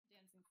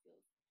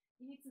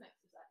You need some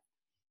exercise.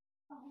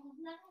 All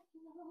night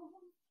long,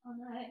 all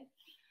night,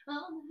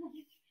 all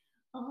night,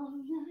 all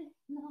night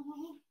long,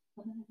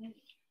 all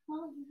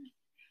night,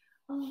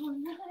 all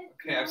night.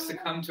 Okay, I've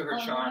succumbed to her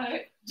charm.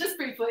 Right. Just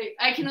briefly,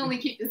 I can only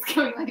keep this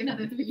going like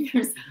another 3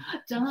 years.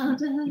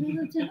 Perimenopause.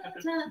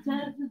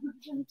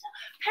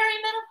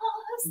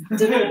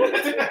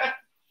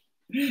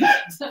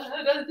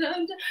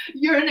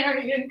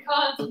 Urinary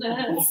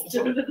incontinence.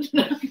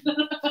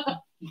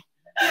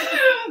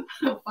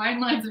 Fine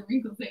lines and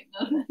wrinkles ain't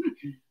nothing.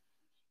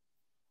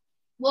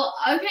 Well,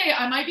 okay,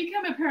 I might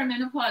become a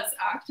perimenopause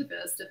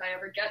activist if I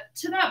ever get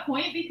to that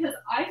point, because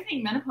I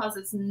think menopause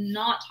is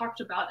not talked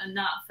about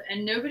enough,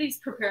 and nobody's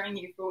preparing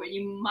you for what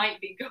you might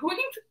be going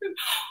through.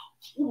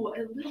 Ooh,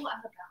 a little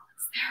out of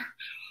balance there.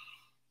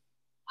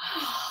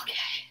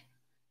 Okay.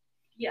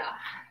 Yeah.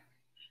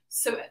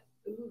 So,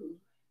 ooh.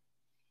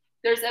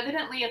 There's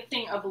evidently a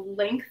thing of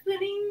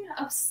lengthening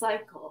of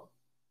cycle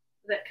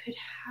that could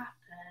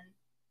happen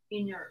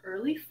in your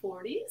early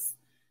 40s.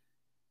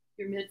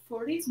 Your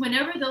mid-40s,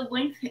 whenever the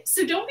length,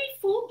 so don't be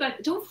fooled by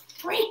it. Don't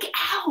freak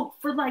out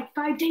for like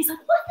 5 days, like,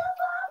 what the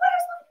fuck,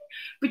 where's my,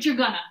 but you're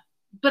gonna.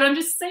 But I'm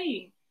just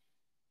saying,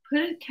 put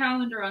a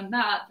calendar on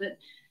that,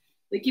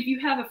 like if you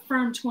have a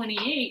firm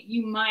 28,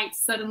 you might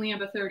suddenly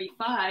have a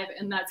 35,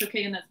 and that's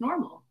okay, and that's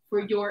normal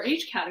for your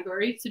age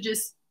category, so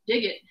just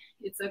dig it.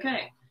 It's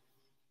okay.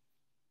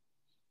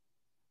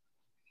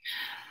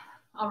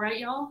 All right,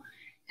 y'all.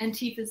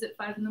 Antifa's at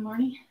 5 in the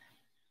morning.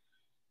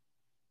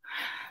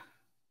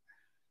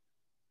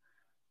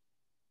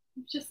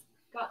 Just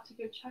got to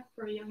go check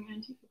for a young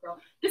Antifa girl.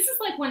 This is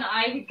like when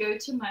I would go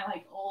to my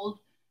like old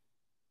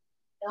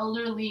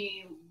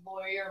elderly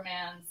lawyer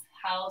man's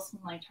house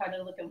and like try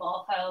to look at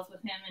law files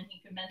with him, and he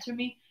could mentor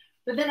me.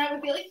 But then I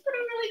would be like, but I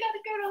really got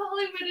to go to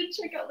Hollywood and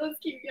check out those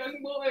cute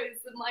young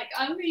boys. And like,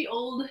 I'm the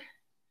old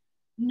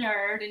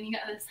nerd, and you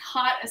got this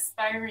hot,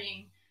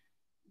 aspiring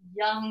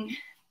young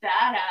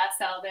badass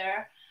out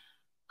there.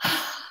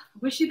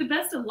 Wish you the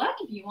best of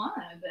luck if you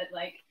want, but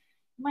like,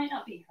 it might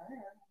not be her.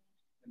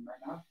 It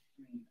might not.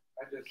 I mean,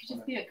 it could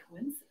just be a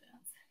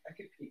coincidence. I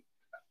could peek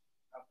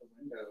out the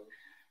window.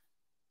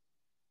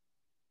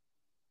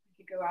 I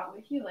could go out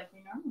with you like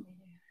we normally do.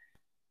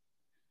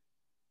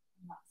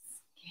 I'm not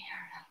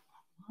scared. I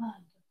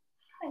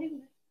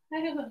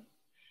don't want.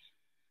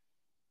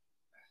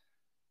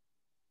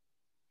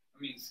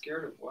 I mean,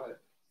 scared of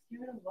what?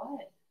 Scared of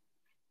what?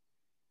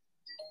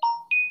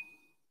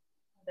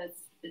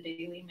 That's the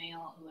Daily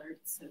Mail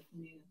alerts of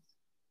news.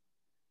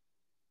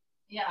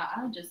 Yeah,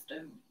 I'm just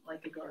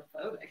like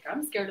agoraphobic.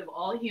 I'm scared of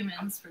all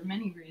humans for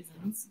many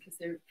reasons, because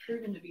they're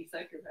proven to be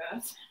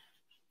psychopaths.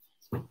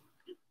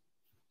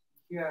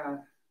 Yeah.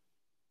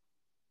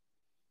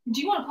 Do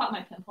you want to pop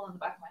my pimple in the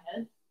back of my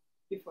head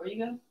before you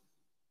go?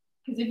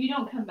 Because if you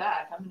don't come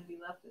back, I'm going to be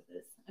left with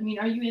this. I mean,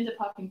 are you into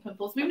popping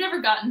pimples? We've never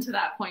gotten to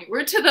that point.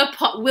 We're to the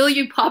will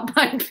you pop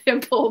my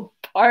pimple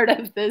part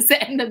of this,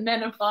 and the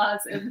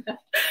menopause. And the...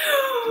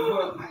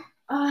 Well,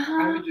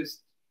 I could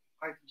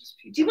just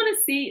peek. Do you want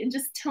to see and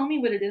just tell me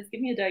what it is? Give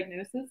me a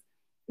diagnosis.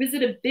 Is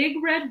it a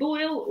big red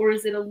boil, or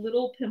is it a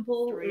little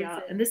pimple?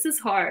 Yeah. And this is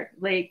hard.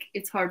 Like,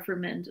 it's hard for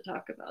men to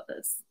talk about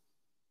this.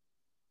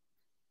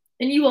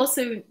 And you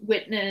also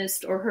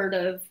witnessed or heard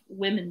of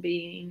women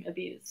being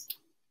abused.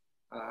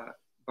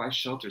 By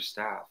shelter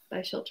staff.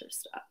 By shelter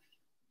staff.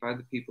 By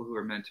the people who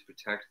are meant to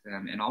protect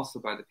them, and also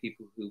by the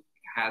people who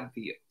had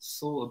the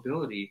sole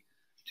ability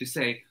to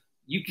say,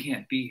 you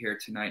can't be here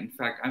tonight. In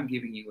fact, I'm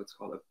giving you what's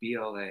called a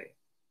BLA.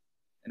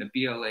 And a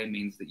BLA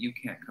means that you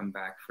can't come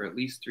back for at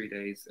least 3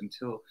 days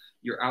until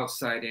your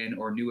outside in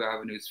or new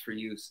avenues for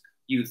youth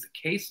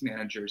case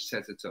manager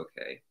says it's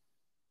okay.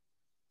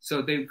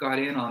 So they've got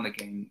in on the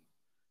game.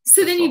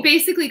 So then you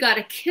basically got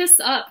to kiss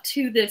up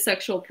to the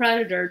sexual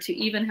predator to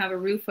even have a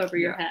roof over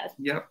your head.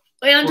 Yep.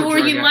 And or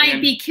you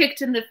might be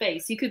kicked in the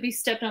face. You could be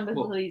stepped on by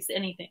police,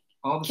 anything.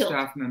 All the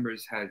staff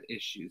members had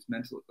issues,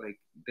 mental, like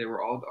they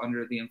were all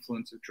under the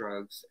influence of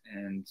drugs,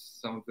 and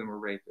some of them were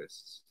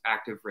rapists,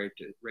 active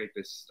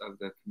rapists of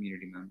the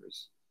community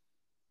members,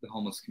 the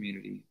homeless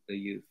community, the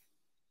youth.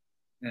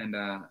 And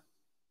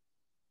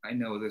I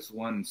know this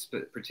one,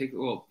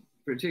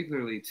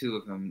 particularly two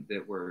of them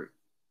that were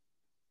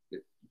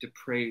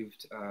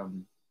depraved.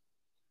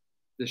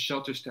 The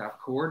shelter staff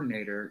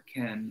coordinator,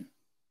 Ken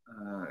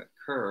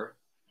Kerr,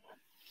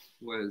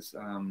 was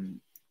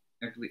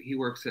actually, he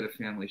works at a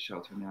family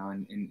shelter now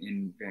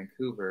in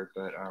Vancouver,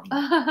 but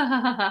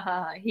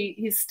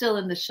he's still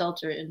in the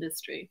shelter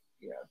industry.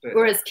 Yeah, but,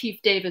 or as Keith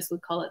Davis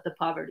would call it, the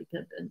poverty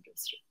pimp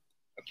industry.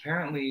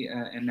 Apparently,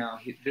 and now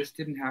this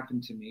didn't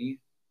happen to me,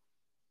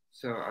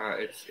 so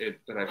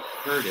but I've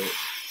heard it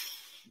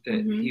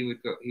that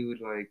he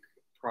would like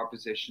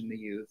proposition the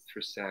youth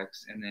for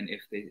sex, and then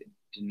if they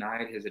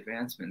denied his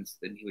advancements,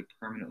 then he would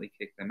permanently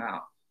kick them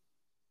out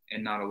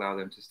and not allow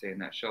them to stay in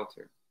that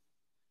shelter.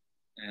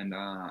 And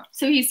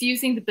so he's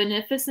using the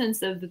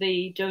beneficence of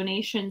the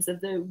donations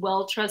of the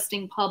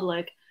well-trusting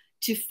public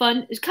to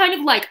fund. It's kind of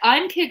like,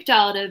 I'm kicked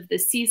out of the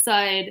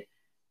Seaside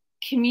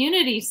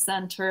Community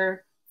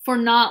Center for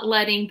not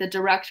letting the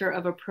director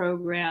of a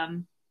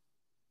program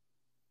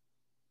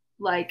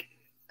like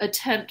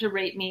attempt to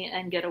rape me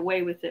and get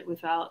away with it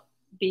without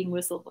being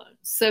whistleblown.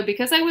 So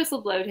because I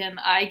whistleblowed him,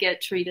 I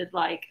get treated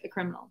like a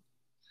criminal.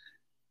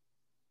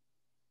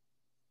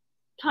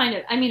 Kind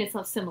of. I mean, it's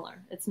not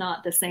similar. It's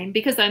not the same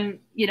because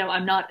I'm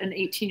not an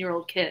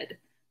 18-year-old kid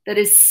that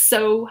is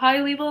so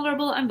highly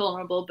vulnerable. I'm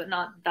vulnerable, but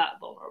not that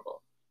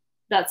vulnerable.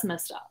 That's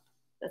messed up.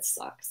 That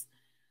sucks.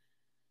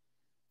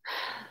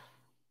 I'm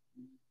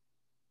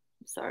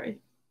sorry.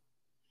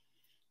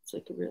 It's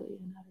like a really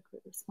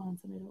inadequate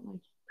response, and I don't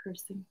like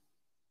cursing.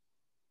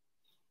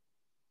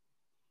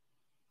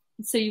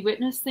 So you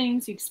witness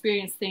things, you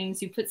experience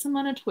things, you put some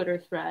on a Twitter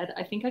thread.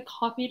 I think I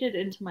copied it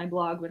into my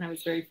blog when I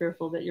was very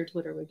fearful that your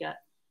Twitter would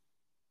get.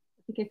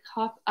 I think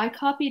I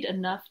copied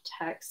enough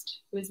text.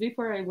 It was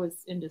before I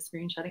was into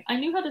screenshotting. I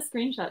knew how to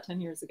screenshot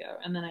 10 years ago,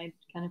 and then I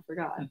kind of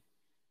forgot.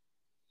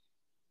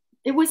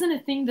 It wasn't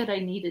a thing that I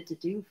needed to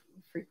do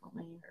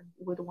frequently or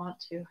would want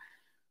to.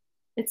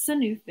 It's a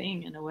new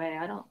thing in a way.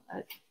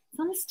 It's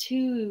almost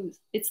too,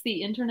 it's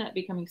the internet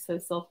becoming so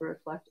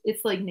self-reflective.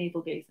 It's like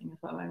navel gazing is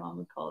what my mom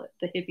would call it.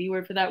 The hippie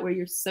word for that, where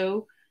you're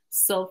so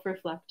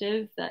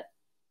self-reflective that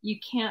you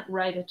can't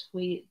write a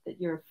tweet that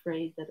you're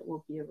afraid that it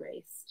will be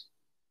erased.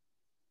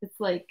 It's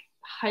like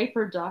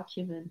hyper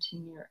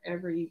documenting your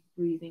every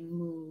breathing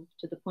move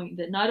to the point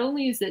that not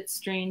only is it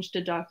strange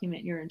to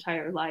document your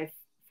entire life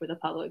for the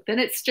public, then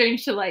it's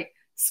strange to like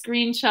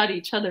screenshot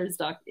each other's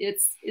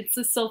it's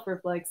a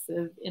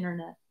self-reflexive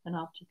internet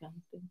panopticon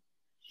thing.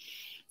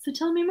 So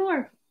tell me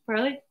more,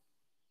 Farley,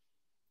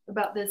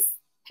 about this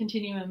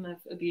continuum of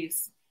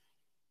abuse.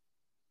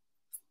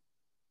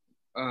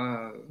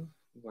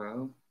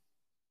 Well,